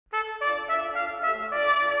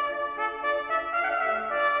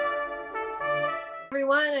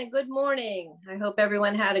everyone, and good morning. I hope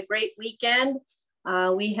everyone had a great weekend.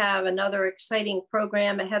 We have another exciting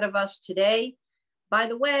program ahead of us today. By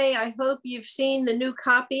the way, I hope you've seen the new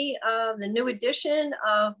copy of the new edition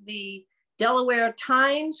of the Delaware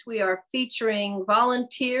Times. We are featuring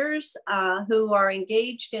volunteers who are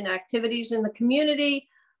engaged in activities in the community,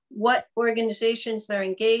 what organizations they're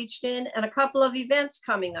engaged in, and a couple of events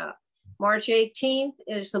coming up. March 18th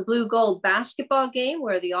is the Blue Gold basketball game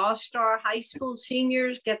where the All-Star High School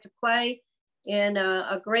seniors get to play in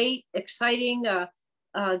a great, exciting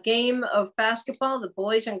game of basketball. The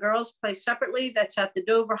boys and girls play separately. That's at the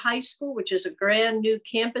Dover High School, which is a brand new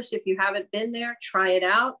campus. If you haven't been there, try it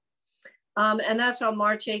out. And that's on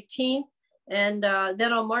March 18th. And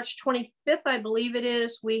then on March 25th, I believe it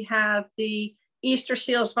is, we have the Easter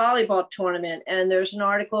Seals volleyball tournament. And there's an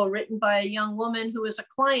article written by a young woman who is a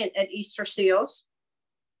client at Easter Seals.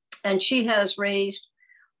 And she has raised,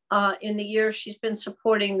 in the year she's been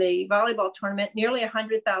supporting the volleyball tournament, nearly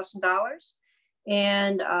 $100,000.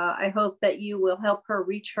 And I hope that you will help her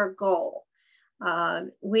reach her goal.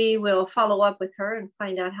 We will follow up with her and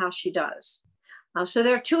find out how she does. So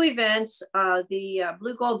there are two events. The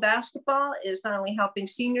Blue Gold basketball is not only helping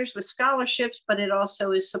seniors with scholarships, but it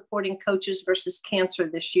also is supporting Coaches versus Cancer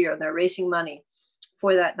this year. They're raising money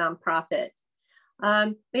for that nonprofit.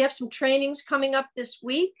 We have some trainings coming up this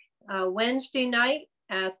week. Wednesday night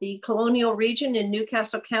at the Colonial Region in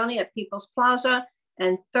Newcastle County at People's Plaza,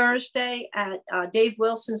 and Thursday at Dave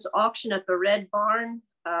Wilson's auction at the Red Barn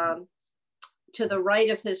to the right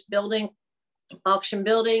of his building, auction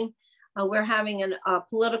building. We're having a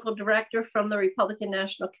political director from the Republican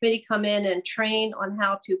National Committee come in and train on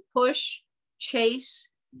how to push, chase,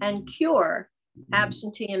 and cure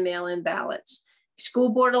absentee and mail-in ballots. School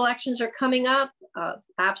board elections are coming up.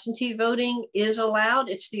 Absentee voting is allowed.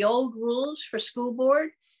 It's the old rules for school board.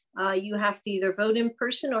 You have to either vote in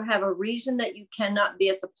person or have a reason that you cannot be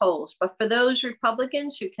at the polls. But for those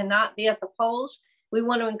Republicans who cannot be at the polls, we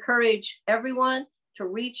want to encourage everyone to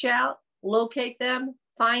reach out, locate them,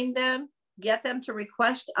 find them, get them to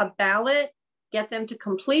request a ballot, get them to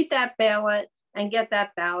complete that ballot, and get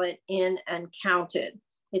that ballot in and counted.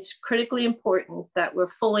 It's critically important that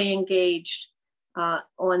we're fully engaged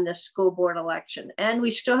on the school board election. And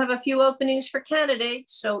we still have a few openings for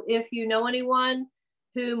candidates. So if you know anyone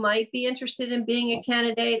who might be interested in being a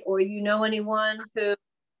candidate, or you know anyone who,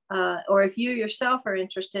 or if you yourself are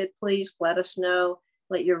interested, please let us know,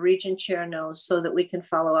 let your region chair know so that we can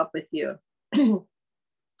follow up with you.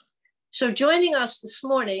 So joining us this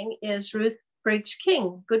morning is Ruth Briggs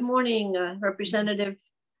King. Good morning, Representative.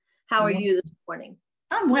 How are you this morning?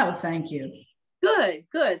 I'm well, thank you. Good,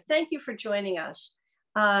 good. Thank you for joining us.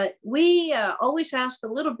 We always ask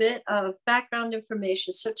a little bit of background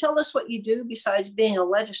information. So tell us what you do besides being a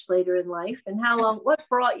legislator in life, and what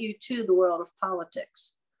brought you to the world of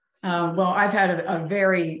politics? Well, I've had a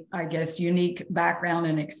very, I guess, unique background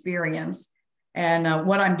and experience. And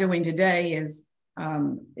what I'm doing today is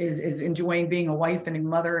enjoying being a wife and a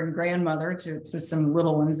mother and grandmother to some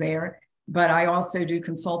little ones there. But I also do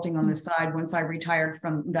consulting on the side. Once I retired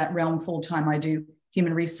from that realm full-time, I do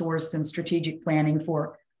human resource and strategic planning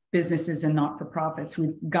for businesses and not-for-profits.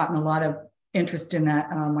 We've gotten a lot of interest in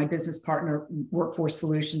that. My business partner, Workforce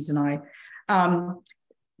Solutions, and I.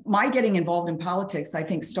 My getting involved in politics, I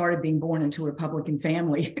think, started being born into a Republican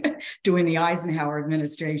family during the Eisenhower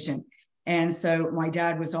administration. And so my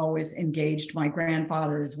dad was always engaged, my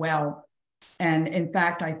grandfather as well. And in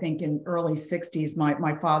fact, I think in early 60s,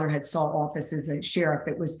 my father had sought office as a sheriff.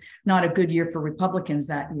 It was not a good year for Republicans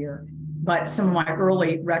that year. But some of my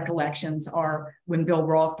early recollections are when Bill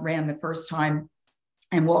Roth ran the first time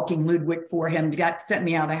and walking Ludwig for him sent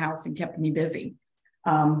me out of the house and kept me busy.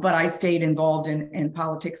 But I stayed involved in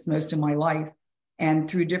politics most of my life. And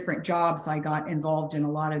through different jobs, I got involved in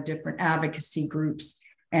a lot of different advocacy groups.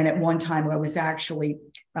 And at one time, I was actually,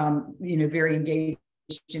 very engaged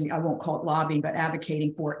in, I won't call it lobbying, but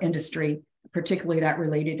advocating for industry, particularly that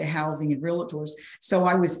related to housing and realtors. So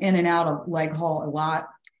I was in and out of Leg Hall a lot,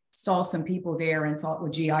 saw some people there and thought,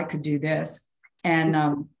 well, gee, I could do this.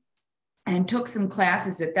 And took some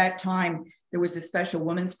classes. At that time, there was a special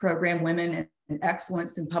women's program, Women in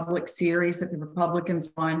Excellence in Public series that the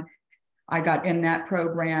Republicans won. I got in that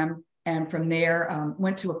program. And from there,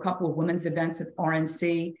 went to a couple of women's events at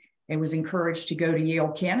RNC and was encouraged to go to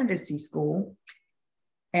Yale Candidacy School.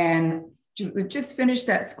 And just finished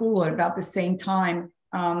that school at about the same time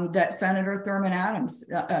that Senator Thurman Adams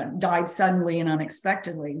died suddenly and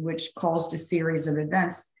unexpectedly, which caused a series of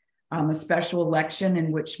events, a special election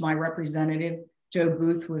in which my representative, Joe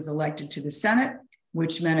Booth, was elected to the Senate.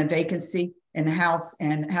 which meant a vacancy in the House,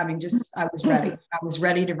 and I was ready. I was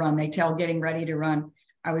ready to run. They tell getting ready to run.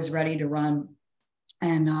 I was ready to run.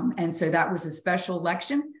 And so that was a special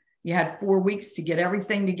election. You had 4 weeks to get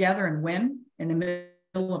everything together and win in the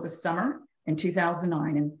middle of the summer in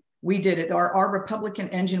 2009. And we did it. Our Republican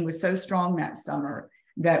engine was so strong that summer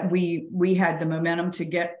that we had the momentum to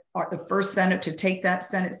get the first Senate, to take that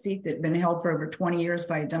Senate seat that had been held for over 20 years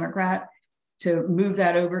by a Democrat, to move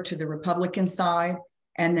that over to the Republican side,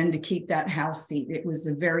 and then to keep that House seat. It was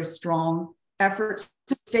a very strong effort,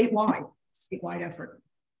 statewide effort.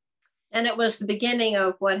 And it was the beginning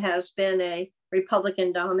of what has been a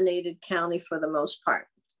Republican-dominated county for the most part.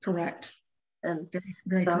 Correct. And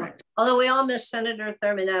very correct. Although we all miss Senator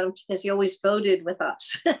Thurman Adams because he always voted with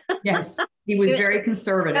us. Yes, he was very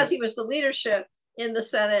conservative. Because he was the leadership in the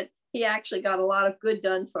Senate, he actually got a lot of good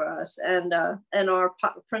done for us and our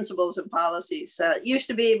principles and policies. It used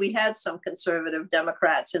to be we had some conservative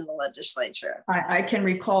Democrats in the legislature. I can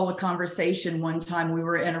recall a conversation one time. We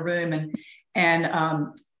were in a room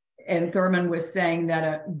and Thurman was saying that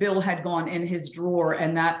a bill had gone in his drawer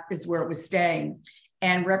and that is where it was staying.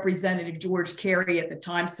 And Representative George Carey at the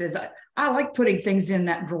time says, I like putting things in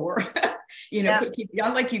that drawer. I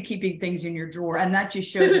like you keeping things in your drawer. And that just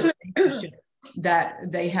showed the relationship that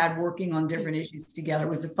they had working on different issues together. It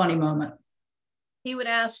was a funny moment. He would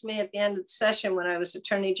ask me at the end of the session when I was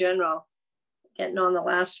Attorney General, getting on the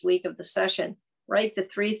last week of the session, write the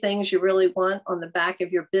 3 things you really want on the back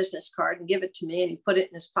of your business card and give it to me. And he put it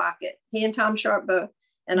in his pocket. He and Tom Sharp both.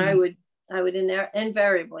 And I would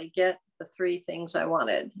invariably get the 3 things I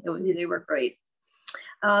wanted. They were great.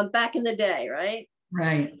 Back in the day, right?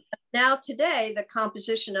 Right. Now today, the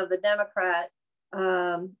composition of the Democrat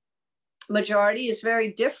majority is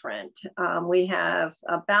very different. We have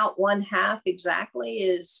about 1/2 exactly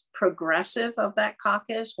is progressive of that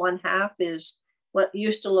caucus. 1/2 is what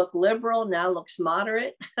used to look liberal, now looks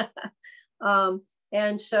moderate.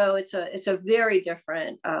 And so it's a very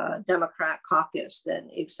different Democrat caucus than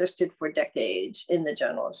existed for decades in the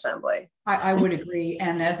General Assembly. I would agree.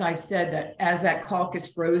 And as I've said, that as that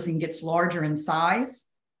caucus grows and gets larger in size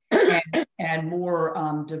and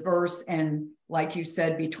more diverse, and like you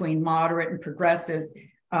said, between moderate and progressives,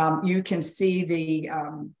 you can see the,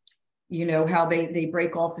 how they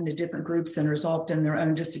break off into different groups, and there's often their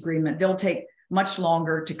own disagreement. They'll take much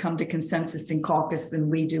longer to come to consensus in caucus than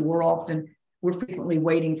we do. We're frequently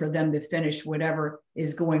waiting for them to finish whatever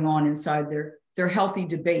is going on inside their healthy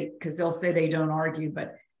debate, because they'll say they don't argue,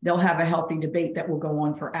 but they'll have a healthy debate that will go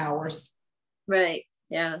on for hours. Right.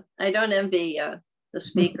 Yeah. I don't envy the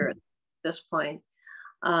speaker at this point.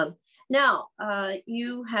 Now,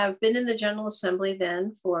 you have been in the General Assembly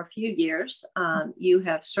then for a few years. You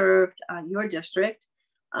have served your district.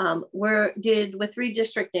 With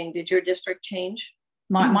redistricting, did your district change?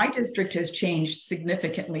 My district has changed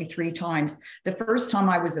significantly 3 times. The first time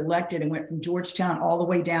I was elected and went from Georgetown all the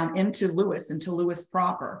way down into Lewis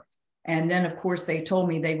proper. And then, of course, they told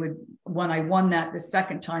me when I won that the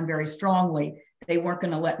second time very strongly, they weren't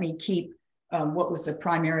going to let me keep what was a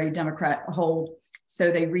primary Democrat hold.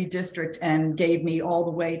 So they redistricted and gave me all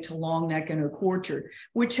the way to Long Neck and Oak Orchard,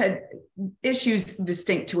 which had issues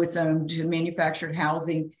distinct to its own, to manufactured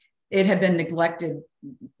housing. It had been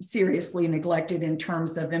seriously neglected in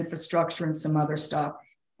terms of infrastructure and some other stuff.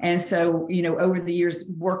 And so, over the years,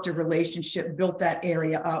 worked a relationship, built that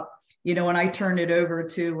area up. When I turned it over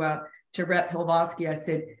to Rep. Hilvosky, I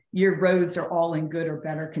said, your roads are all in good or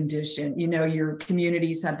better condition. Your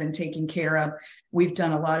communities have been taken care of. We've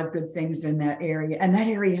done a lot of good things in that area. And that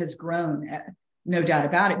area has grown, no doubt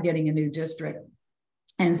about it, getting a new district.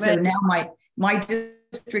 And so now my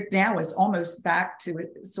district now is almost back to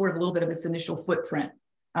sort of a little bit of its initial footprint,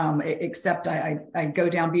 except I go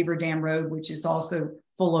down Beaver Dam Road, which is also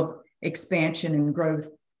full of expansion and growth.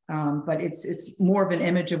 But it's more of an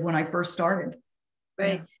image of when I first started.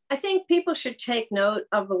 Right. Yeah. I think people should take note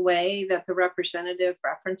of the way that the representative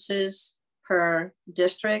references her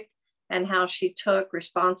district and how she took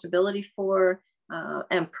responsibility for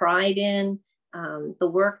and pride in the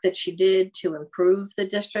work that she did to improve the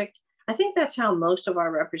district. I think that's how most of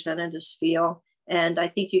our representatives feel. And I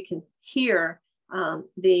think you can hear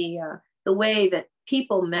the way that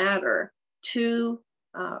people matter to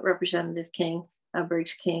Representative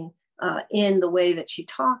Briggs King in the way that she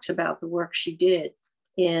talks about the work she did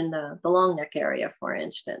in the Long Neck area, for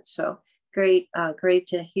instance. So great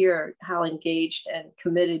to hear how engaged and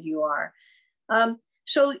committed you are.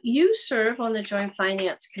 So you serve on the Joint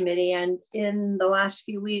Finance Committee, and in the last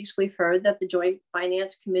few weeks, we've heard that the Joint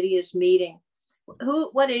Finance Committee is meeting.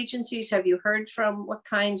 What agencies have you heard from? What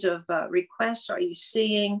kinds of requests are you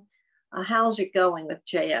seeing? How's it going with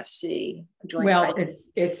JFC? Well,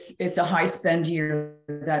 it's a high spend year,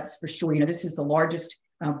 that's for sure. This is the largest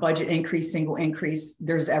budget increase, single increase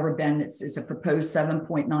there's ever been. It's a proposed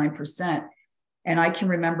 7.9%. And I can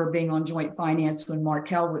remember being on joint finance when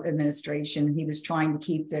Markell administration, he was trying to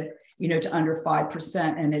keep the, to under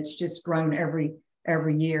 5%, and it's just grown every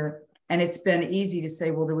year. And it's been easy to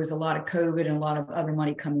say, well, there was a lot of COVID and a lot of other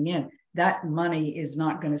money coming in. That money is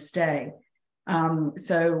not going to stay.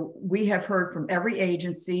 So we have heard from every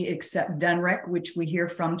agency except DENREC, which we hear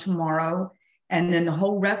from tomorrow. And then the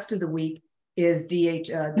whole rest of the week is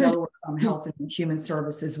Delaware Health and Human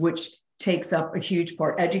Services, which takes up a huge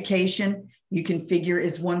part. Education, you can figure,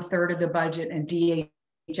 is 1/3 of the budget, and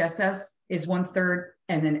DHSS is 1/3.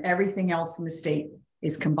 And then everything else in the state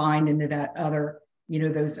is combined into that other,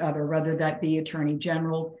 those other, whether that be Attorney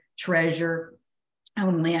General, Treasurer,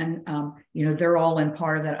 Homeland, they're all in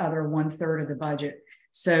part of that other 1/3 of the budget.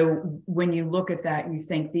 So when you look at that, you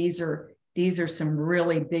think these are some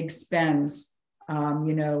really big spends.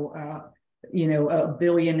 $1.5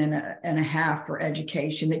 billion for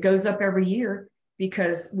education that goes up every year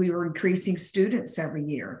because we were increasing students every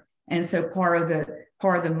year. And so part of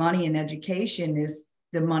the money in education is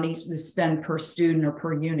the money to spend per student or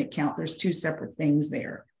per unit count. There's two separate things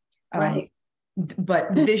there. Right.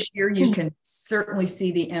 But this year you can certainly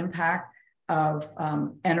see the impact of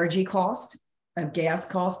energy cost, of gas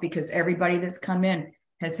cost, because everybody that's come in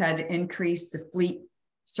has had to increase the fleet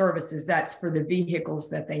services. That's for the vehicles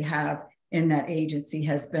that they have in that agency,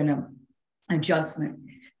 has been an adjustment.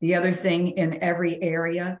 The other thing in every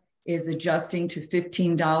area is adjusting to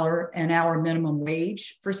 $15 an hour minimum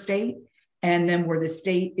wage for state. And then where the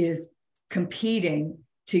state is competing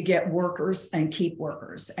to get workers and keep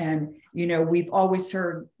workers. And, we've always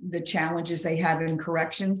heard the challenges they have in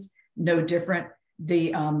corrections, no different.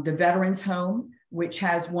 The veterans home, which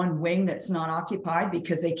has one wing that's not occupied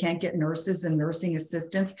because they can't get nurses and nursing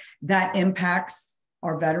assistants, that impacts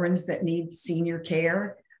our veterans that need senior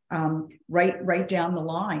care right down the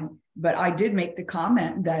line. But I did make the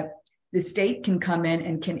comment that the state can come in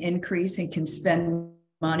and can increase and can spend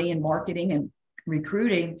money in marketing and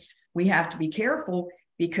recruiting. We have to be careful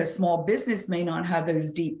because small business may not have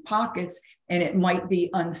those deep pockets, and it might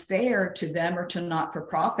be unfair to them or to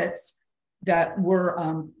not-for-profits that we're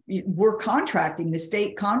contracting. The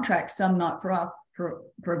state contracts some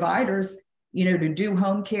not-for-providers, to do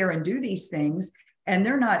home care and do these things, and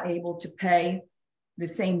they're not able to pay the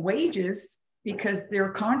same wages because their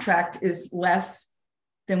contract is less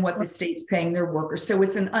than what the state's paying their workers. So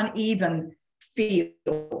it's an uneven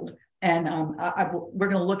field. And we're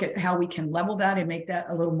going to look at how we can level that and make that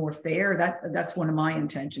a little more fair. That's one of my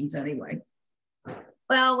intentions anyway.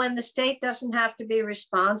 Well, when the state doesn't have to be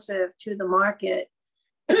responsive to the market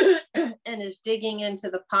and is digging into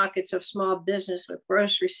the pockets of small business with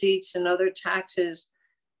gross receipts and other taxes,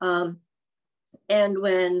 and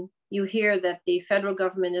when you hear that the federal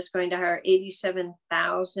government is going to hire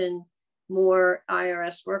 87,000 more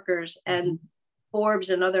IRS workers, and Forbes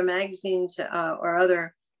and other magazines or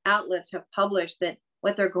other outlets have published that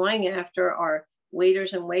what they're going after are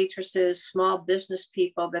waiters and waitresses, small business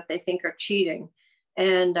people that they think are cheating.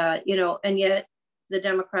 And, and yet the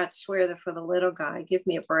Democrats swear they're for the little guy. Give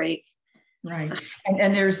me a break. Right.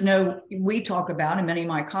 And we talk about, and many of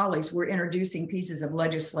my colleagues, we're introducing pieces of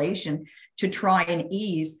legislation to try and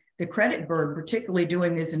ease the credit burden, particularly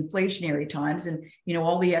during these inflationary times. And,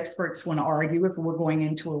 all the experts want to argue if we're going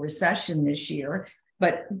into a recession this year,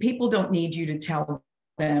 but people don't need you to tell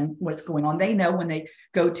them what's going on. They know when they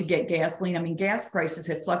go to get gasoline. I mean, gas prices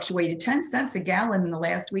have fluctuated 10 cents a gallon in the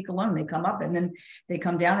last week alone. They come up and then they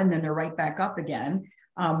come down and then they're right back up again.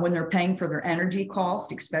 When they're paying for their energy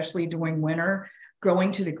cost, especially during winter,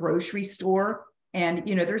 going to the grocery store. And,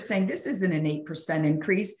 they're saying this isn't an 8%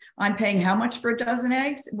 increase. I'm paying how much for a dozen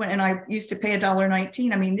eggs? And I used to pay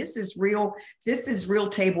 $1.19. I mean, this is real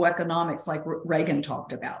table economics like Reagan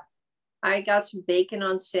talked about. I got some bacon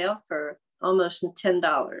on sale for almost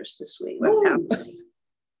 $10 this week. $8.90,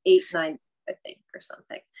 I think, or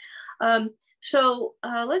something. So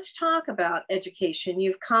let's talk about education.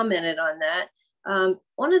 You've commented on that.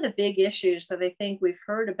 One of the big issues that I think we've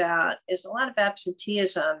heard about is a lot of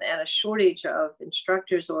absenteeism and a shortage of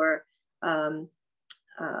instructors or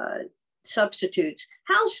substitutes.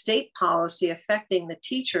 How's state policy affecting the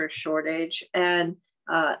teacher shortage and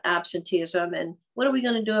absenteeism? And what are we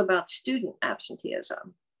going to do about student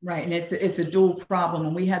absenteeism? Right. And it's a dual problem.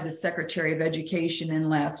 And we had the Secretary of Education in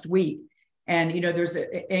last week. And, there's an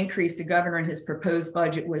increase. The governor in his proposed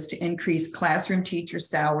budget was to increase classroom teacher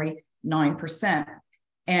salary 9%.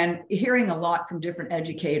 And hearing a lot from different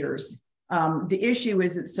educators, The issue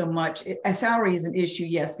isn't so much, a salary is an issue,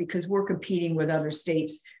 yes, because we're competing with other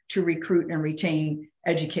states to recruit and retain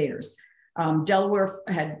educators. Delaware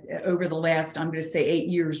had, over the last, I'm going to say 8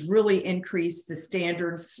 years, really increased the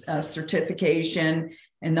standards, certification,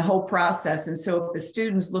 and the whole process. And so if the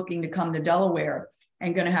student's looking to come to Delaware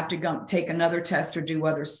and going to have to go take another test or do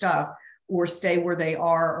other stuff, or stay where they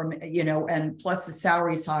are, or, you know, and plus the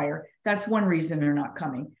salary's higher, that's one reason they're not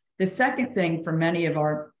coming. The second thing for many of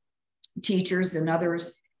our teachers and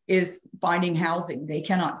others is finding housing. They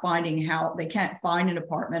can't find an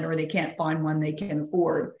apartment, or they can't find one they can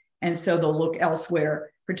afford. And so they'll look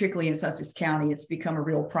elsewhere, particularly in Sussex County. It's become a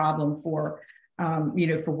real problem for,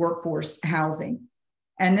 for workforce housing.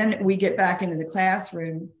 And then we get back into the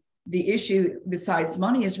classroom. The issue besides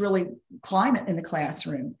money is really climate in the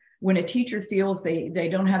classroom. When a teacher feels they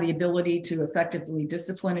don't have the ability to effectively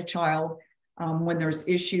discipline a child, when there's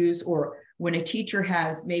issues, or when a teacher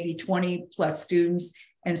has maybe 20 plus students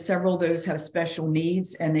and several of those have special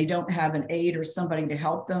needs and they don't have an aide or somebody to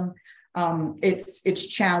help them, it's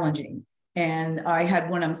challenging. And I had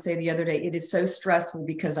one say the other day, it is so stressful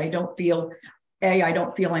because I don't feel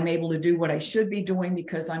I'm able to do what I should be doing,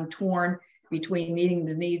 because I'm torn between meeting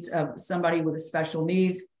the needs of somebody with special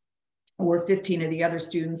needs or 15 of the other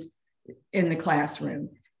students in the classroom.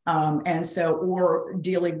 Or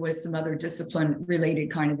dealing with some other discipline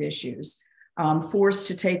related kind of issues, forced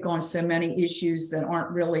to take on so many issues that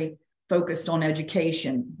aren't really focused on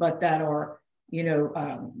education, but that are,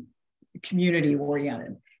 community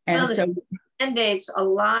oriented. And so mandates a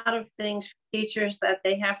lot of things for teachers that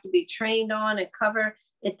they have to be trained on and cover.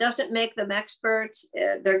 It doesn't make them experts.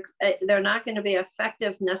 They're not going to be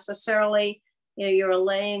effective necessarily. You're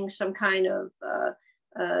allaying some kind of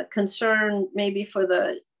concern maybe for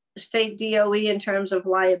the state DOE in terms of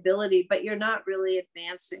liability, but you're not really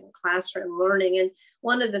advancing classroom learning. And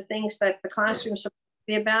one of the things that the classroom's supposed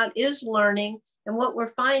to be about is learning. And what we're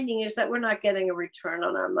finding is that we're not getting a return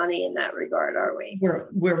on our money in that regard, are we? We're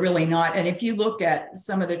really not. And if you look at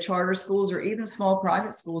some of the charter schools or even small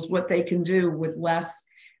private schools, what they can do with less,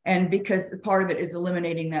 and because part of it is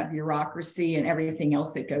eliminating that bureaucracy and everything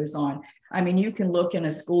else that goes on. I mean, you can look in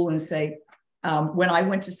a school and say, when I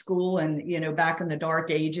went to school and, back in the dark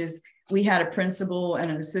ages, we had a principal and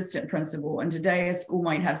an assistant principal. And today a school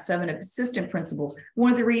might have 7 assistant principals.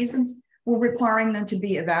 One of the reasons, we're requiring them to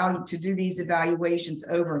be to do these evaluations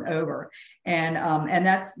over and over. And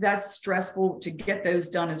that's stressful to get those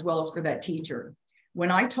done, as well as for that teacher.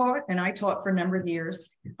 When I taught, and I taught for a number of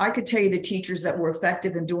years, I could tell you the teachers that were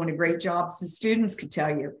effective and doing a great job. The students could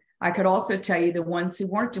tell you. I could also tell you the ones who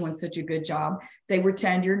weren't doing such a good job. They were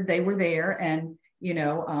tenured, they were there, and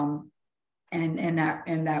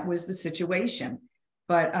that was the situation.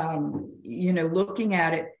 But looking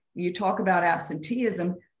at it, you talk about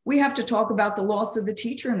absenteeism. We have to talk about the loss of the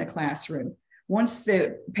teacher in the classroom. Once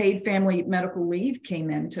the paid family medical leave came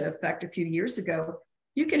into effect a few years ago,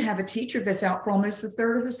 you can have a teacher that's out for almost a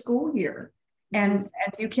third of the school year, and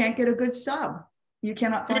you can't get a good sub. You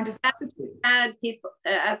cannot find a substitute. Had people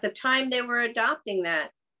at the time they were adopting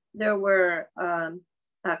that, there were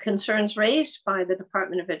concerns raised by the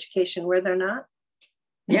Department of Education, were there not?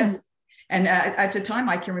 Yes, and at the time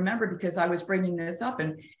I can remember, because I was bringing this up,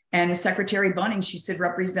 and Secretary Bunning, she said,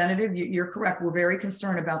 Representative, you're correct. We're very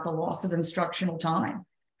concerned about the loss of instructional time.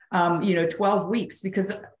 12 weeks,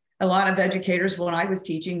 because a lot of educators, when I was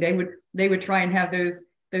teaching, they would try and have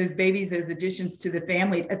those babies as additions to the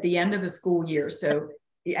family at the end of the school year. So,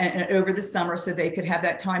 and over the summer, so they could have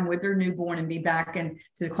that time with their newborn and be back into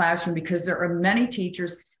the classroom, because there are many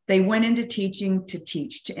teachers, they went into teaching to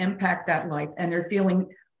teach, to impact that life, and they're feeling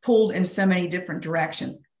pulled in so many different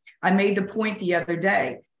directions. I made the point the other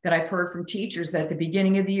day that I've heard from teachers that at the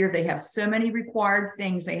beginning of the year, they have so many required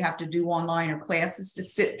things they have to do online or classes to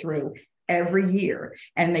sit through every year,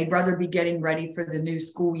 and they'd rather be getting ready for the new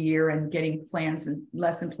school year and getting plans and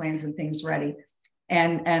lesson plans and things ready.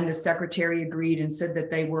 And the secretary agreed and said that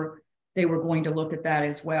they were going to look at that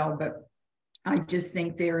as well. But I just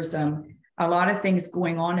think there's a lot of things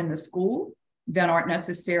going on in the school that aren't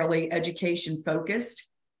necessarily education focused.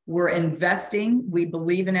 We're investing. We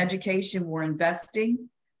believe in education. We're investing.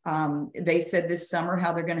 They said this summer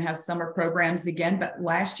how they're going to have summer programs again, but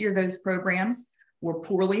last year those programs were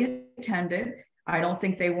poorly attended. I don't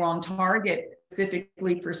think they were on target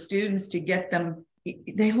specifically for students to get them.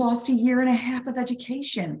 They lost a year and a half of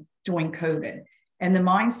education during COVID, and the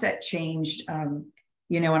mindset changed. And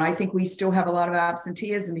I think we still have a lot of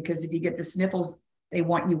absenteeism, because if you get the sniffles, they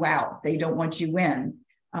want you out. They don't want you in.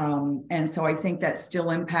 And so I think that's still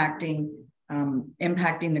impacting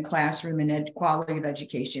the classroom and quality of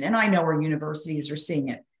education. And I know our universities are seeing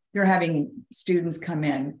it. they're having students come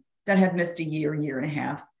in that have missed a year and a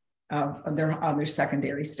half of their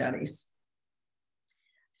secondary studies.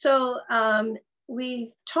 So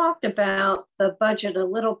we talked about the budget a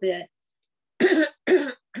little bit.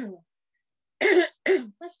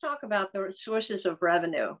 Let's talk about the sources of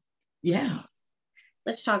revenue. Yeah.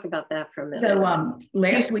 Let's talk about that for a minute. So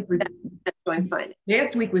last week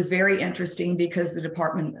was very interesting because the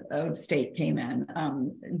Department of State came in.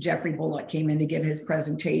 Jeffrey Bullock came in to give his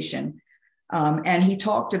presentation. And he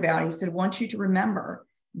talked about, he said, I want you to remember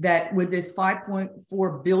that with this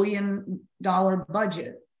 $5.4 billion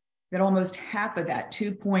budget, that almost half of that,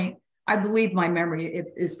 I believe my memory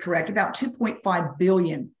is correct, about 2.5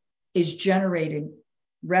 billion is generated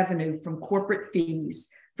revenue from corporate fees,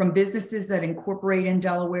 from businesses that incorporate in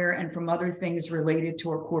Delaware and from other things related to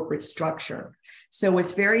our corporate structure. So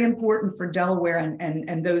it's very important for Delaware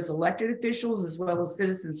and those elected officials as well as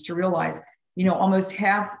citizens to realize, you know, almost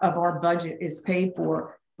half of our budget is paid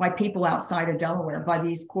for by people outside of Delaware, by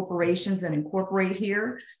these corporations that incorporate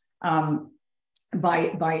here,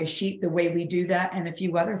 by a sheet, the way we do that, and a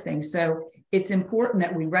few other things. So it's important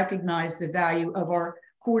that we recognize the value of our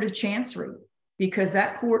Court of Chancery, because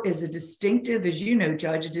that court is a distinctive, as you know,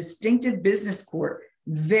 Judge, a distinctive business court,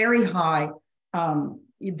 very high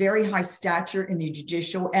stature in the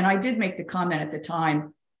judicial. And I did make the comment at the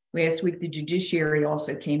time, last week, the judiciary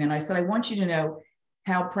also came in. I said, I want you to know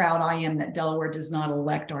how proud I am that Delaware does not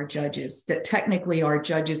elect our judges, that technically our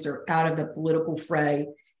judges are out of the political fray.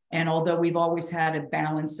 And although we've always had a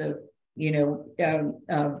balance of, you know,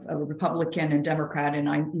 of a Republican and Democrat, and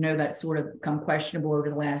I know that's sort of become questionable over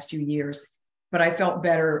the last few years, but I felt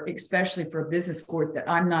better, especially for a business court, that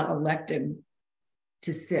I'm not elected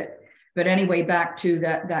to sit. But anyway, back to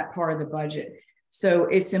that part of the budget. So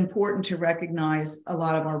it's important to recognize a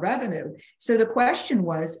lot of our revenue. So the question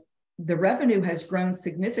was, the revenue has grown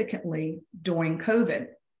significantly during COVID.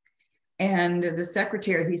 And the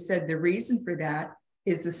secretary, he said the reason for that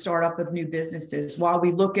is the startup of new businesses. While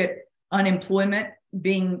we look at unemployment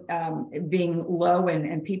being low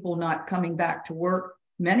and people not coming back to work,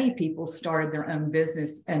 many people started their own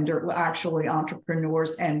business and are actually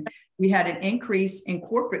entrepreneurs. And we had an increase in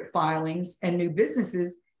corporate filings and new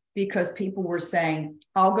businesses because people were saying,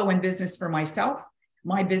 I'll go in business for myself.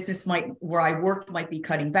 My business where I worked might be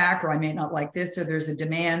cutting back, or I may not like this, or there's a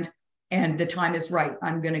demand and the time is right.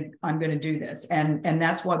 I'm gonna do this. And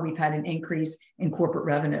that's why we've had an increase in corporate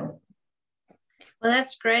revenue. Well,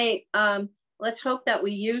 that's great. Let's hope that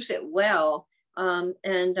we use it well.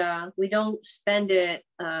 And we don't spend it,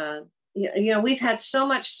 you know, we've had so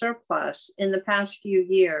much surplus in the past few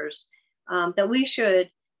years that we should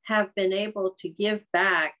have been able to give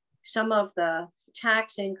back some of the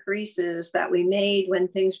tax increases that we made when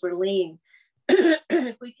things were lean.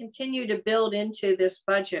 If we continue to build into this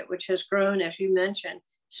budget, which has grown, as you mentioned,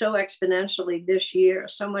 so exponentially this year,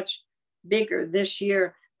 so much bigger this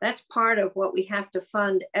year, that's part of what we have to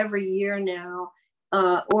fund every year now.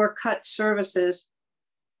 Or cut services.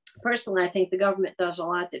 Personally, I think the government does a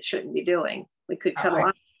lot that shouldn't be doing. We could cut a lot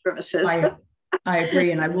of services. I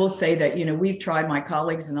agree. And I will say that, you know, we've tried, my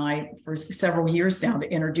colleagues and I, for several years now, to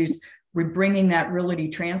introduce, we're bringing that realty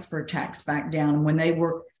transfer tax back down. When they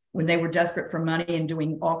were desperate for money and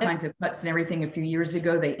doing all kinds of cuts and everything a few years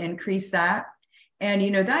ago, they increased that. And,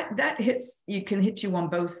 you know, that can hit you on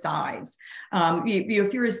both sides.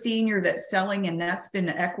 If you're a senior that's selling and that's been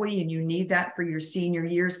equity and you need that for your senior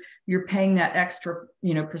years, you're paying that extra,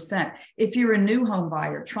 you know, percent. If you're a new home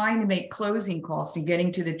buyer trying to make closing costs and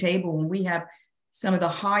getting to the table when we have some of the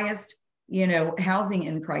highest, you know, housing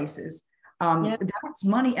in prices, that's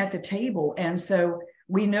money at the table. And so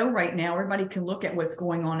we know right now, everybody can look at what's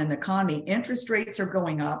going on in the economy. Interest rates are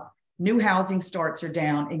going up. New housing starts are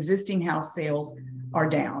down, existing house sales are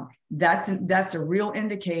down. That's a real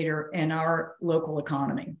indicator in our local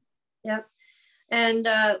economy. Yep. And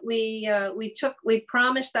we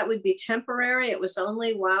promised that would be temporary. It was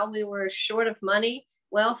only while we were short of money.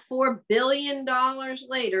 Well, $4 billion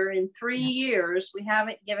later in 3 years, we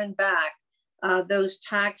haven't given back those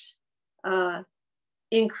tax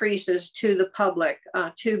increases to the public,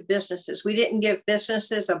 to businesses. We didn't give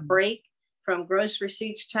businesses a break from gross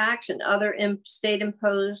receipts tax and other state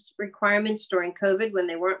imposed requirements during COVID when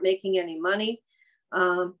they weren't making any money.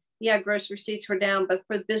 Gross receipts were down, but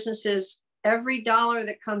for businesses, every dollar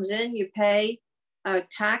that comes in, you pay a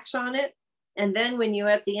tax on it. And then when you,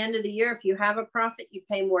 at the end of the year, if you have a profit, you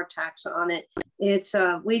pay more tax on it. It's,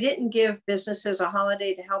 we didn't give businesses a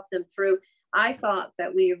holiday to help them through. I thought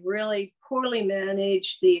that we really poorly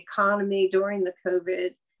managed the economy during the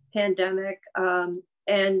COVID pandemic.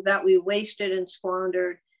 And that we wasted and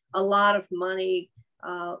squandered a lot of money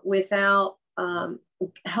without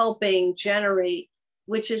helping generate,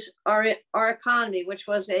 which is our economy, which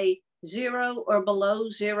was a 0 or below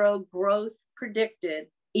 0 growth predicted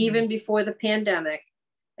even before the pandemic.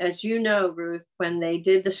 As you know, Ruth, when they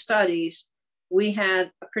did the studies, we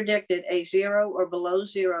had predicted a 0 or below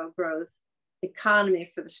 0 growth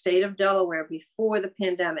economy for the state of Delaware before the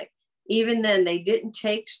pandemic. Even then, they didn't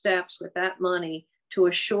take steps with that money to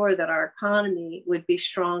assure that our economy would be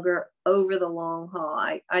stronger over the long haul.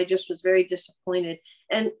 I just was very disappointed.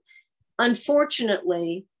 And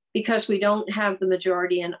unfortunately, because we don't have the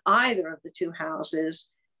majority in either of the two houses,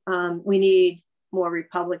 we need more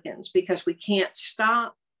Republicans, because we can't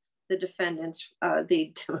stop the defendants,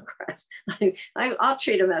 the Democrats. I'll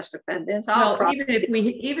treat them as defendants.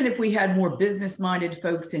 Even if we had more business-minded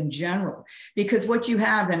folks in general, because what you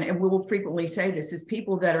have, and we will frequently say this, is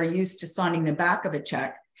people that are used to signing the back of a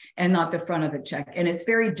check and not the front of a check. And it's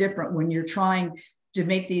very different when you're trying to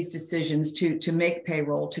make these decisions, to make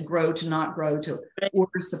payroll, to grow, to not grow, to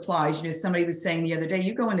order supplies. You know, somebody was saying the other day,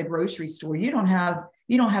 you go in the grocery store, you don't have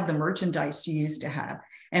the merchandise you used to have.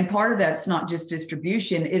 And part of that's not just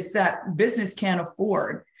distribution, it's that business can't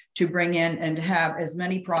afford to bring in and to have as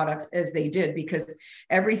many products as they did, because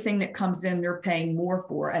everything that comes in, they're paying more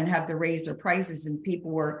for and have to raise their prices, and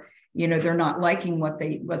people were, you know, they're not liking what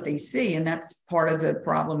they see. And that's part of the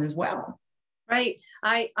problem as well. Right.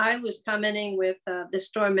 I was commenting with the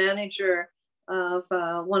store manager of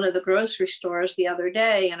one of the grocery stores the other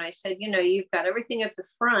day, and I said, you know, you've got everything at the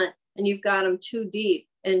front and you've got them too deep,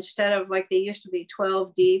 instead of like they used to be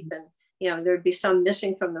 12 deep, and you know there'd be some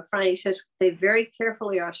missing from the front. He says they very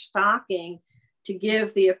carefully are stocking to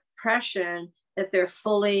give the impression that they're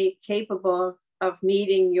fully capable of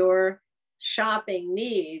meeting your shopping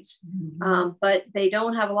needs, but they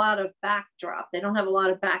don't have a lot of backdrop. They don't have a lot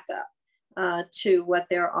of backup to what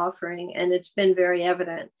they're offering, and it's been very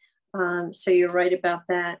evident. So you're right about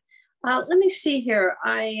that. Let me see here.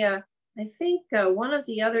 I think one of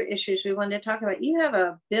the other issues we wanted to talk about, you have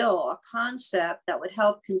a bill, a concept that would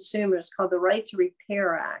help consumers called the Right to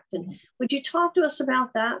Repair Act. And would you talk to us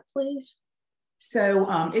about that, please?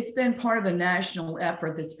 So it's been part of a national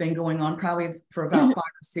effort that's been going on probably for about 5 or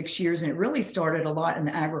 6 years. And it really started a lot in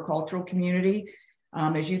the agricultural community.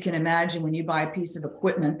 As you can imagine, when you buy a piece of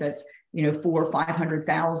equipment that's, you know, $400,000 or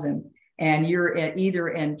 $500,000, and you're either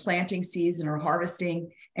in planting season or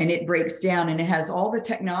harvesting, and it breaks down and it has all the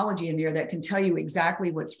technology in there that can tell you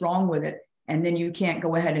exactly what's wrong with it. And then you can't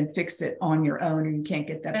go ahead and fix it on your own, or you can't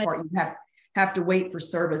get that part. You have to wait for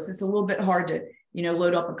service. It's a little bit hard to, you know,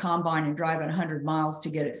 load up a combine and drive it 100 miles to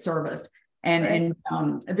get it serviced. And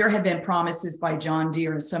there have been promises by John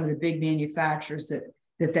Deere and some of the big manufacturers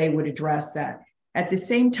that they would address that. At the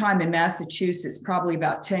same time, in Massachusetts, probably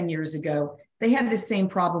about 10 years ago, they had the same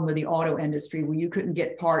problem with the auto industry, where you couldn't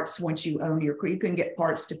get parts once you owned you couldn't get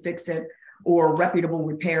parts to fix it, or reputable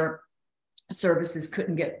repair services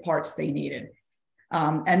couldn't get parts they needed.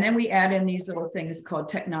 And then we add in these little things called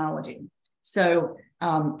technology. So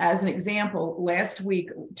as an example, last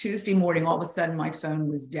week, Tuesday morning, all of a sudden my phone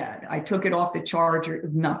was dead. I took it off the charger,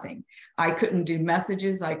 nothing. I couldn't do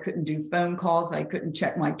messages. I couldn't do phone calls. I couldn't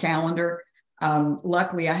check my calendar.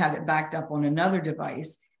 Luckily, I have it backed up on another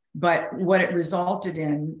device. But what it resulted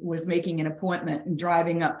in was making an appointment and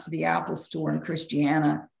driving up to the Apple store in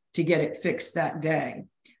Christiana to get it fixed that day.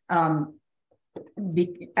 Apple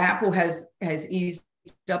has eased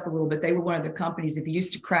up a little bit. They were one of the companies, if you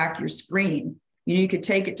used to crack your screen, you know, you could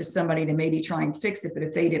take it to somebody to maybe try and fix it, but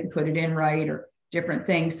if they didn't put it in right or different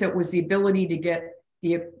things. So it was the ability to get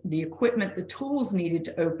the equipment, the tools needed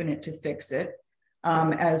to open it, to fix it.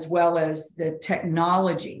 As well as the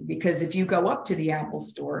technology, because if you go up to the Apple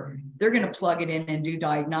store, they're going to plug it in and do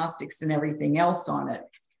diagnostics and everything else on it.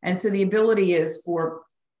 And so the ability is for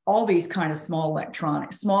all these kind of small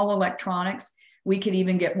electronics, we could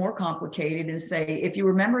even get more complicated and say, if you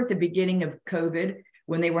remember at the beginning of COVID,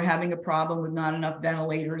 when they were having a problem with not enough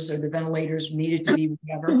ventilators, or the ventilators needed to be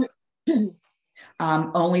whatever,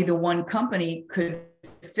 only the one company could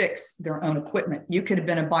fix their own equipment. You could have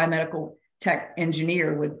been a biomedical tech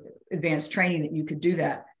engineer with advanced training that you could do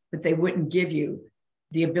that, but they wouldn't give you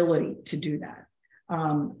the ability to do that.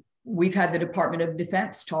 We've had the Department of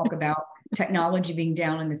Defense talk about technology being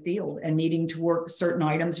down in the field and needing to work certain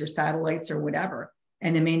items or satellites or whatever,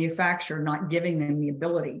 and the manufacturer not giving them the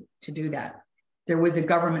ability to do that. There was a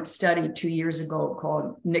government study 2 years ago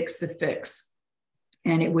called Nix the Fix,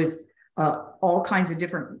 and it was all kinds of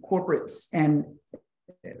different corporates and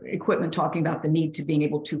equipment talking about the need to being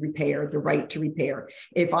able to repair, the right to repair.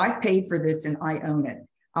 If I paid for this and I own it,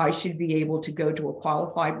 I should be able to go to a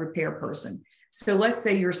qualified repair person. So let's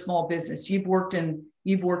say you're a small business, you've worked in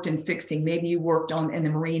you've worked in fixing, maybe you worked in the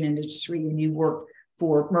marine industry and you worked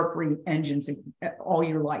for Mercury engines all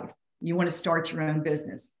your life. You want to start your own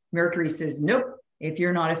business. Mercury says, nope, if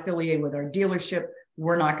you're not affiliated with our dealership,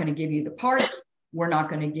 we're not going to give you the parts. We're not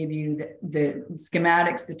going to give you the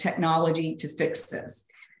schematics, the technology to fix this.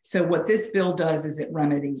 So what this bill does is it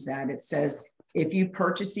remedies that. It says, if you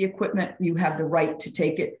purchase the equipment, you have the right to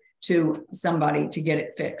take it to somebody to get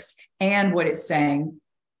it fixed. And what it's saying,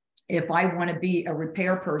 if I want to be a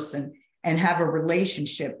repair person and have a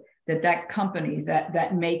relationship, that company,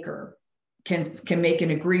 that maker can make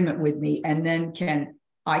an agreement with me, and then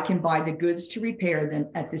I can buy the goods to repair them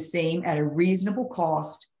at a reasonable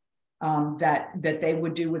cost that they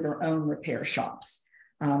would do with their own repair shops.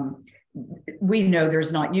 We know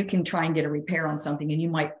you can try and get a repair on something and you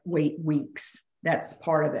might wait weeks. That's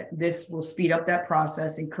part of it. This will speed up that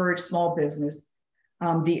process, encourage small business.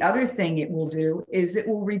 The other thing it will do is it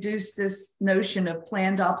will reduce this notion of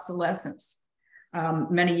planned obsolescence.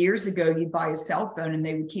 Many years ago, you'd buy a cell phone and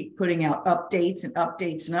they would keep putting out updates and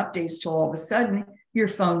updates and updates till all of a sudden your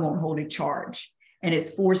phone won't hold a charge and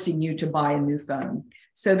it's forcing you to buy a new phone.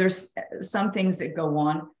 So there's some things that go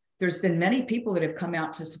on. There's been many people that have come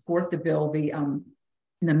out to support the bill, the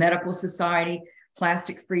Medical Society,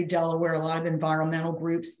 Plastic Free Delaware, a lot of environmental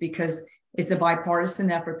groups, because it's a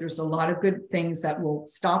bipartisan effort. There's a lot of good things that will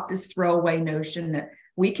stop this throwaway notion that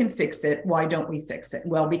we can fix it. Why don't we fix it?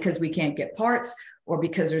 Well, because we can't get parts or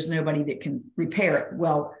because there's nobody that can repair it.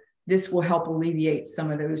 Well, this will help alleviate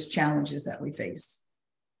some of those challenges that we face.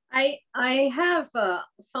 I have a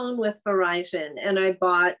phone with Verizon and I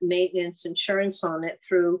bought maintenance insurance on it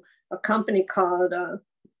through a company called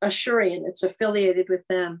Assurian. It's affiliated with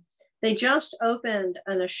them. They just opened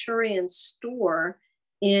an Assurian store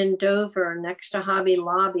in Dover next to Hobby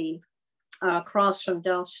Lobby across from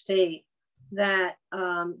Dell State that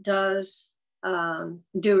does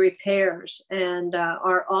do repairs and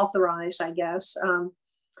are authorized, I guess,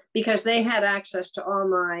 because they had access to all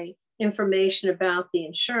my information about the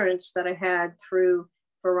insurance that I had through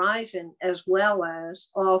Verizon, as well as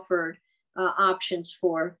offered options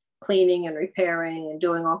for cleaning and repairing and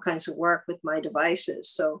doing all kinds of work with my devices.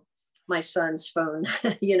 So my son's phone,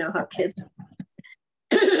 you know how kids.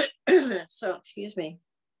 So, excuse me.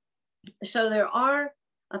 So there are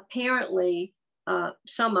apparently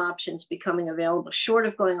some options becoming available, short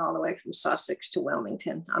of going all the way from Sussex to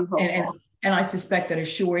Wilmington. I'm hopeful. And I suspect that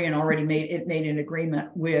Assurian already made an agreement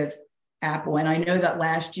with Apple. And I know that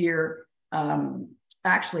last year,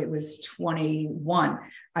 actually it was 21,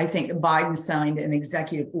 I think Biden signed an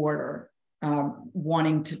executive order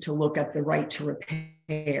wanting to look at the right to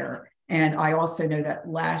repair. And I also know that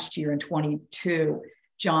last year in 22,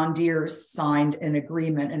 John Deere signed an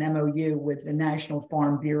agreement, an MOU with the National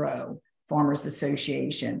Farm Bureau Farmers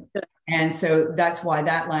Association. And so that's why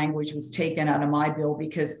that language was taken out of my bill,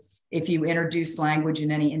 because if you introduce language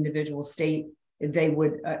in any individual state, they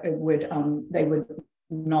would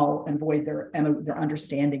null and void their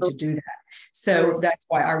understanding to do that. So that's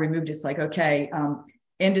why I removed it. It's like, okay,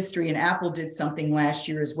 industry, and Apple did something last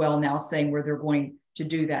year as well, now saying where they're going to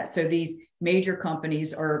do that. So these major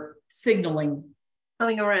companies are signaling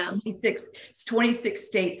coming around. 26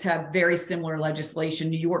 states have very similar legislation.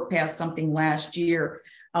 New York passed something last year.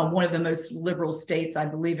 One of the most liberal states, I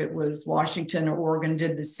believe it was Washington or Oregon,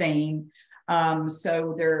 did the same.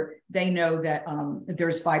 So they know that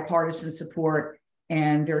there's bipartisan support,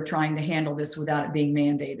 and they're trying to handle this without it being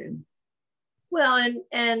mandated. Well,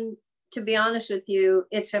 and to be honest with you,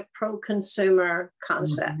 it's a pro-consumer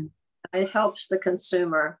concept. Mm-hmm. It helps the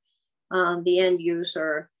consumer, the end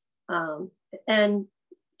user. And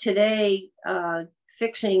today,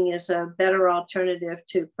 fixing is a better alternative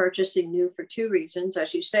to purchasing new for two reasons.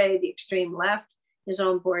 As you say, the extreme left is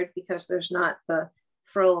on board because there's not the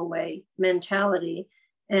throwaway mentality,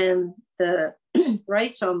 and the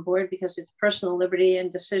right's on board because it's personal liberty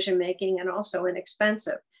and decision-making, and also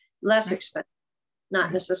inexpensive, less expensive,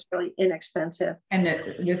 not necessarily inexpensive. And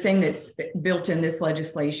the thing that's built in this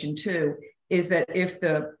legislation too is that if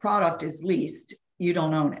the product is leased, you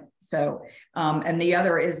don't own it. So, and the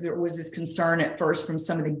other is there was this concern at first from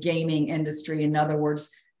some of the gaming industry, in other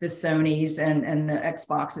words, the Sonys and the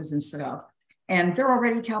Xboxes and stuff, and they're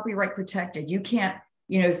already copyright protected. You can't,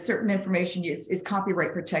 certain information is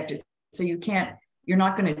copyright protected. So you're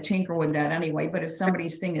not going to tinker with that anyway. But if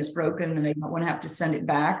somebody's thing is broken and they don't want to have to send it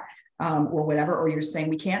back or whatever, or you're saying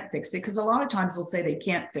we can't fix it, because a lot of times they'll say they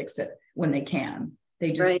can't fix it when they can.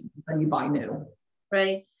 They just, when you buy new.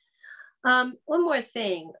 Right. One more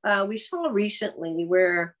thing. We saw recently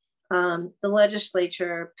where the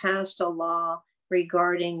legislature passed a law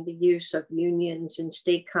regarding the use of unions in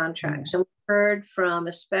state contracts. And we heard from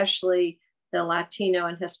especially the Latino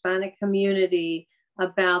and Hispanic community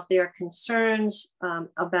about their concerns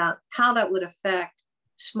about how that would affect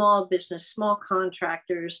small business, small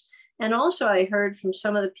contractors. And also I heard from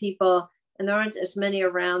some of the people, and there aren't as many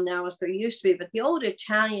around now as there used to be, but the old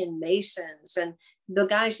Italian Masons and the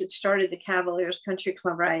guys that started the Cavaliers Country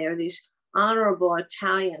Club, right, are these honorable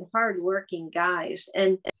Italian, hardworking guys.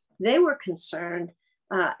 And they were concerned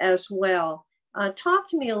as well. Talk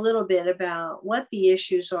to me a little bit about what the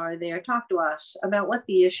issues are there. Talk to us about what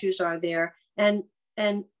the issues are there, and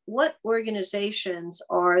what organizations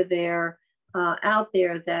are there out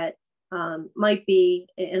there that might be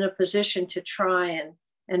in a position to try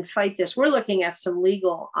and fight this. We're looking at some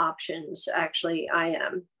legal options. Actually, I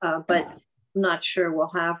am, but I'm not sure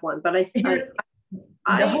we'll have one. But the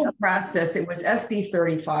whole process, it was SB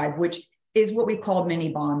 35, which is what we call mini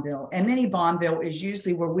bond bill. And mini bond bill is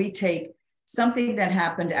usually where we take something that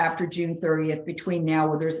happened after June 30th between now,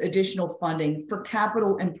 where there's additional funding for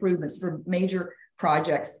capital improvements for major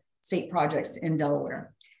projects, state projects in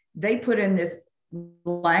Delaware. They put in this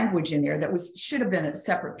language in there that should have been a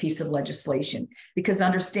separate piece of legislation, because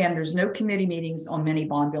understand there's no committee meetings on mini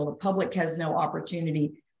bond bill. The public has no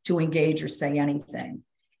opportunity to engage or say anything.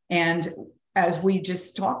 And as we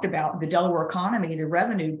just talked about, the Delaware economy, the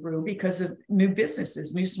revenue grew because of new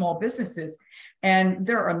businesses, new small businesses. And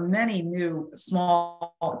there are many new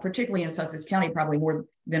small, particularly in Sussex County, probably more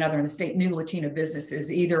than other in the state, new Latino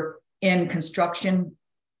businesses, either in construction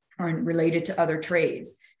or related to other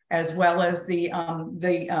trades, as well as the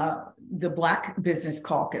Black Business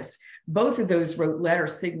Caucus. Both of those wrote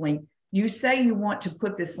letters signaling, you say you want to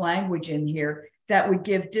put this language in here that would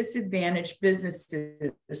give disadvantaged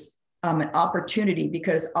businesses an opportunity,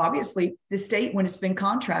 because obviously the state, when it's been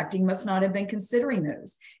contracting, must not have been considering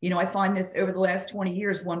those. You know, I find this over the last 20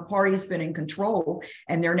 years, one party's been in control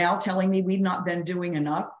and they're now telling me we've not been doing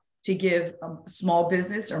enough to give small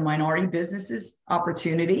business or minority businesses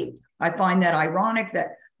opportunity. I find that ironic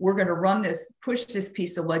that we're going to push this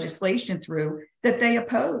piece of legislation through that they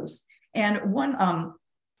oppose. And one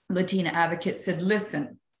Latina advocate said,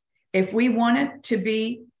 listen, if we wanted to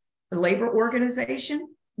be a labor organization,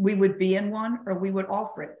 we would be in one or we would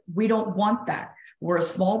offer it. We don't want that. We're a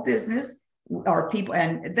small business, our people,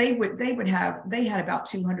 and they had about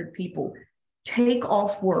 200 people take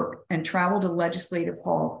off work and travel to Legislative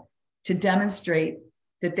Hall to demonstrate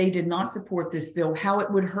that they did not support this bill, how it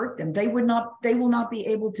would hurt them. They will not be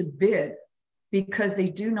able to bid because they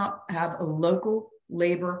do not have a local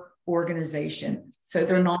labor organization. So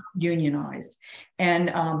they're not unionized. And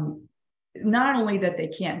not only that they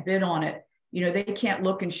can't bid on it, you know, they can't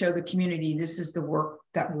look and show the community, this is the work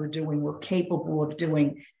that we're doing. We're capable of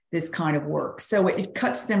doing this kind of work. So it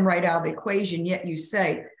cuts them right out of the equation. Yet you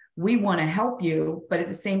say, we want to help you, but at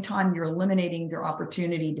the same time, you're eliminating their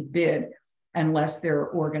opportunity to bid unless they're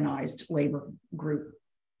organized labor group.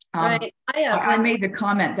 Right. I made the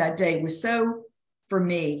comment that day. It was so, for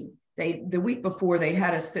me, the week before, they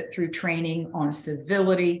had us sit through training on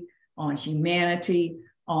civility, on humanity,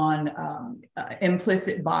 on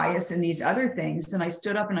implicit bias and these other things. And I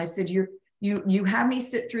stood up and I said, you have me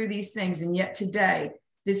sit through these things. And yet today,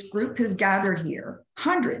 this group has gathered here,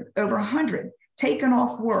 over 100, taken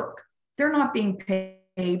off work. They're not being paid.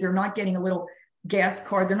 They're not getting a little gas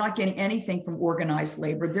card. They're not getting anything from organized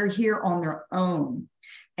labor. They're here on their own.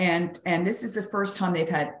 And this is the first time they've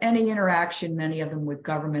had any interaction, many of them, with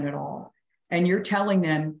government at all. And you're telling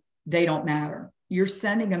them they don't matter. You're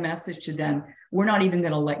sending a message to them. We're not even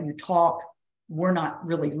going to let you talk. We're not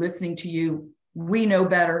really listening to you. We know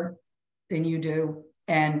better than you do.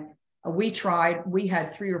 And we tried. We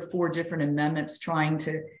had 3 or 4 different amendments trying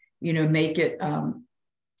to, you know, make it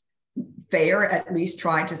fair, at least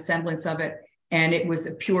try to semblance of it. And it was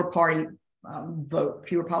a pure party vote,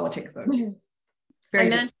 pure politic vote. I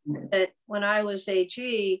mentioned that when I was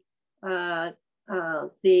AG,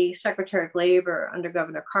 the Secretary of Labor under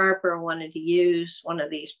Governor Carper wanted to use one of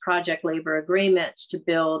these project labor agreements to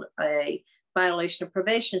build a violation of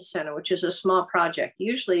probation center, which is a small project.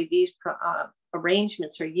 Usually these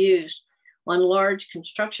arrangements are used on large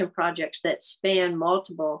construction projects that span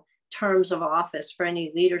multiple terms of office for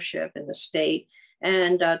any leadership in the state,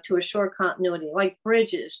 and to assure continuity, like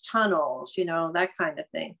bridges, tunnels, you know, that kind of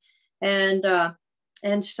thing.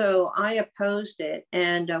 And so I opposed it,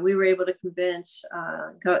 and we were able to convince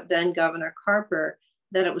then Governor Carper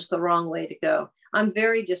that it was the wrong way to go. I'm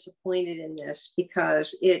very disappointed in this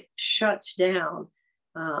because it shuts down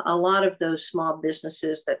a lot of those small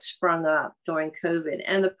businesses that sprung up during COVID.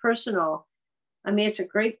 And the personal, I mean, it's a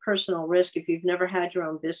great personal risk. If you've never had your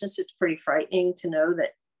own business, it's pretty frightening to know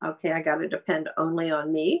that, okay, I got to depend only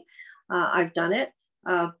on me. I've done it,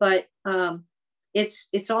 but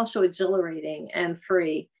it's also exhilarating and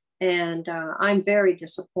free. And I'm very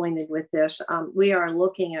disappointed with this. We are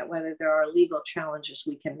looking at whether there are legal challenges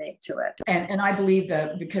we can make to it. And I believe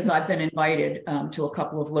that because I've been invited to a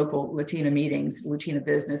couple of local Latina meetings, Latina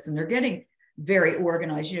business, and they're getting very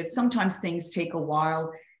organized. You know, sometimes things take a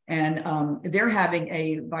while. And they're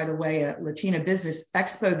having by the way, a Latina business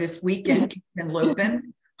expo this weekend in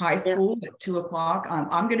Lopen High School at 2 o'clock.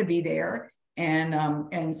 I'm going to be there,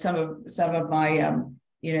 and some of my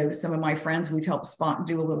some of my friends, we've helped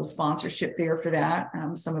do a little sponsorship there for that.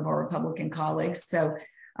 Some of our Republican colleagues. So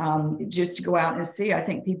just to go out and see, I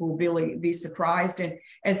think people will really be surprised. And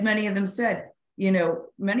as many of them said, you know,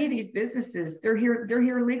 many of these businesses, they're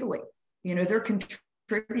here legally. You know, they're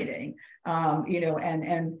contributing,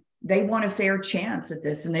 and they want a fair chance at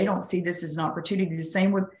this, and they don't see this as an opportunity. The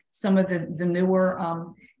same with some of the newer,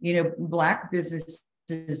 Black businesses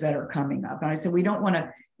that are coming up. And I said, we don't want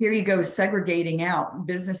to, here you go, segregating out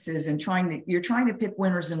businesses and you're trying to pick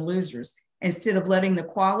winners and losers instead of letting the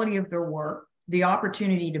quality of their work, the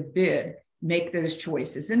opportunity to bid, make those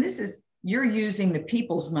choices. And you're using the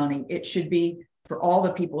people's money. It should be for all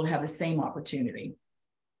the people to have the same opportunity.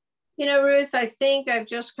 You know, Ruth, I think I've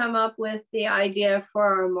just come up with the idea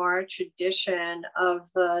for our March edition of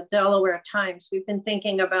the Delaware Times. We've been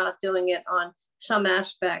thinking about doing it on some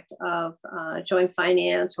aspect of joint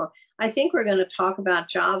finance, or I think we're going to talk about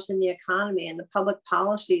jobs in the economy and the public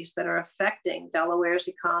policies that are affecting Delaware's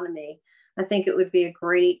economy. I think it would be a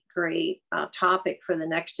great topic for the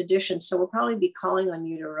next edition. So we'll probably be calling on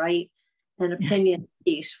you to write an opinion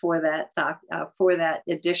piece for that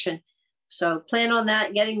edition. So plan on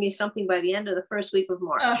that, getting me something by the end of the first week of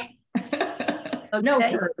March. Okay. No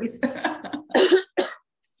worries.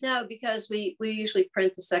 No, because we usually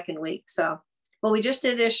print the second week. So, well, we just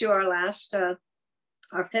did issue our last,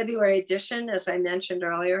 our February edition, as I mentioned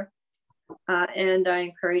earlier. And I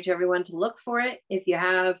encourage everyone to look for it. If you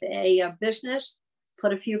have a business,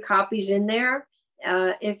 put a few copies in there.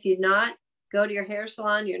 If you're not, go to your hair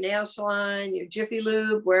salon, your nail salon, your Jiffy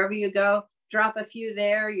Lube, wherever you go. Drop a few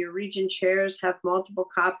there. Your region chairs have multiple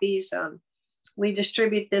copies. We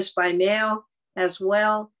distribute this by mail as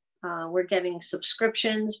well. We're getting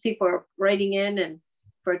subscriptions. People are writing in, and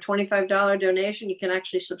for a $25 donation, you can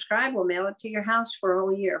actually subscribe. We'll mail it to your house for a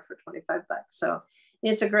whole year for $25. So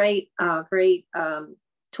it's a great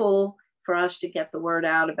tool for us to get the word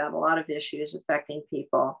out about a lot of issues affecting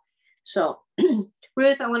people. So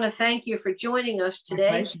Ruth, I want to thank you for joining us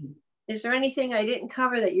today. Is there anything I didn't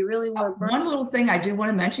cover that you really want to bring? One little thing I do want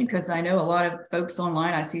to mention, because I know a lot of folks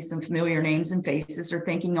online, I see some familiar names and faces, are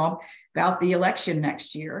thinking about the election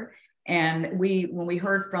next year. And when we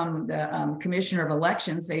heard from the Commissioner of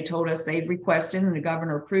Elections, they told us they've requested, and the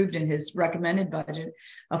governor approved in his recommended budget,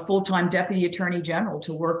 a full-time deputy attorney general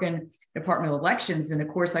to work in Department of Elections. And of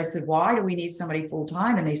course, I said, why do we need somebody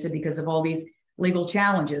full-time? And they said, because of all these legal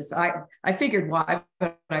challenges. I figured why,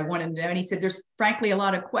 but I wanted to know. And he said, there's frankly a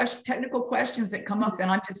lot of technical questions that come up, and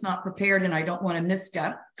I'm just not prepared, and I don't want to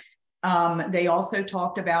misstep. They also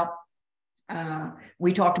talked about,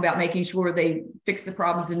 we talked about making sure they fix the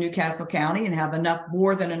problems in Newcastle County and have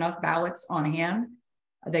more than enough ballots on hand.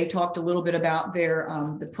 They talked a little bit about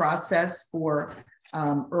the process for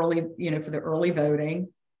for the early voting.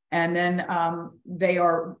 And then they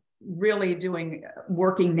are really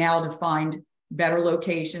working now to find better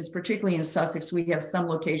locations, particularly in Sussex. We have some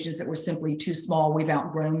locations that were simply too small. We've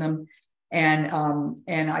outgrown them. And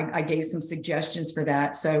I gave some suggestions for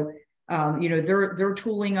that. So, they're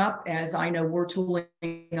tooling up, as I know we're tooling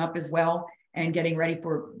up as well, and getting ready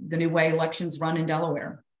for the new way elections run in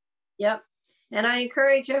Delaware. Yep. And I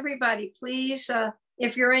encourage everybody, please,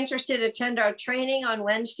 if you're interested, attend our training on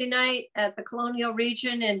Wednesday night at the Colonial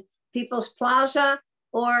Region in People's Plaza,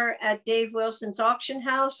 or at Dave Wilson's Auction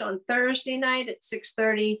House on Thursday night at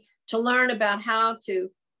 6:30 to learn about how to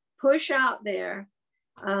push out there,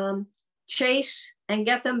 chase and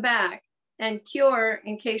get them back, and cure,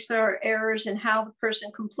 in case there are errors in how the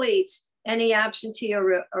person completes, any absentee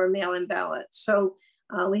or mail-in ballots. So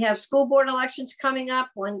we have school board elections coming up.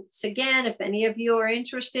 Once again, if any of you are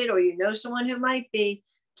interested, or you know someone who might be,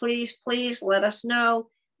 please let us know.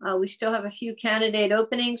 We still have a few candidate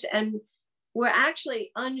openings, and we're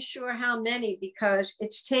actually unsure how many, because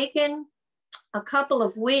it's taken a couple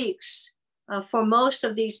of weeks for most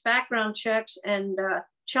of these background checks and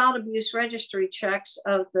child abuse registry checks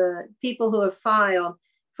of the people who have filed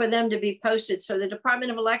for them to be posted. So the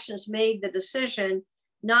Department of Elections made the decision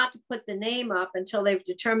not to put the name up until they've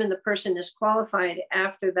determined the person is qualified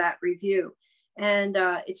after that review. And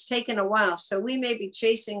it's taken a while. So we may be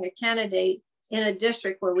chasing a candidate in a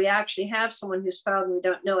district where we actually have someone who's filed and we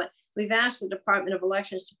don't know it, we've asked the Department of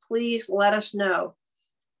Elections to please let us know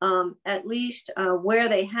at least where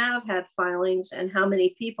they have had filings and how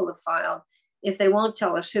many people have filed, if they won't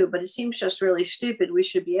tell us who. But it seems just really stupid. We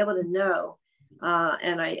should be able to know.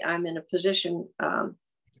 And I'm in a position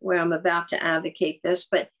where I'm about to advocate this,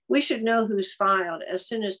 but we should know who's filed as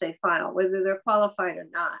soon as they file, whether they're qualified or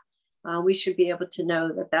not. We should be able to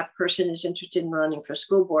know that that person is interested in running for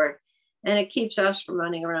school board. And it keeps us from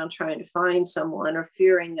running around trying to find someone or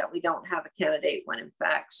fearing that we don't have a candidate when in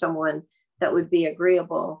fact someone that would be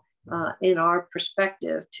agreeable in our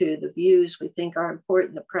perspective to the views we think are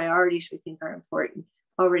important, the priorities we think are important,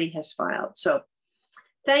 already has filed. So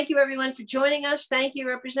thank you everyone for joining us. Thank you,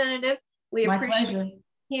 Representative. We appreciate it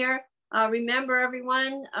here. Remember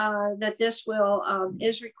everyone that this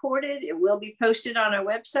is recorded. It will be posted on our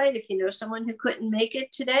website. If you know someone who couldn't make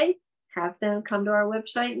it today, have them come to our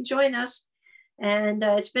website and join us. And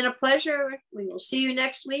it's been a pleasure. We will see you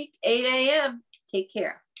next week, 8 a.m. Take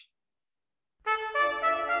care.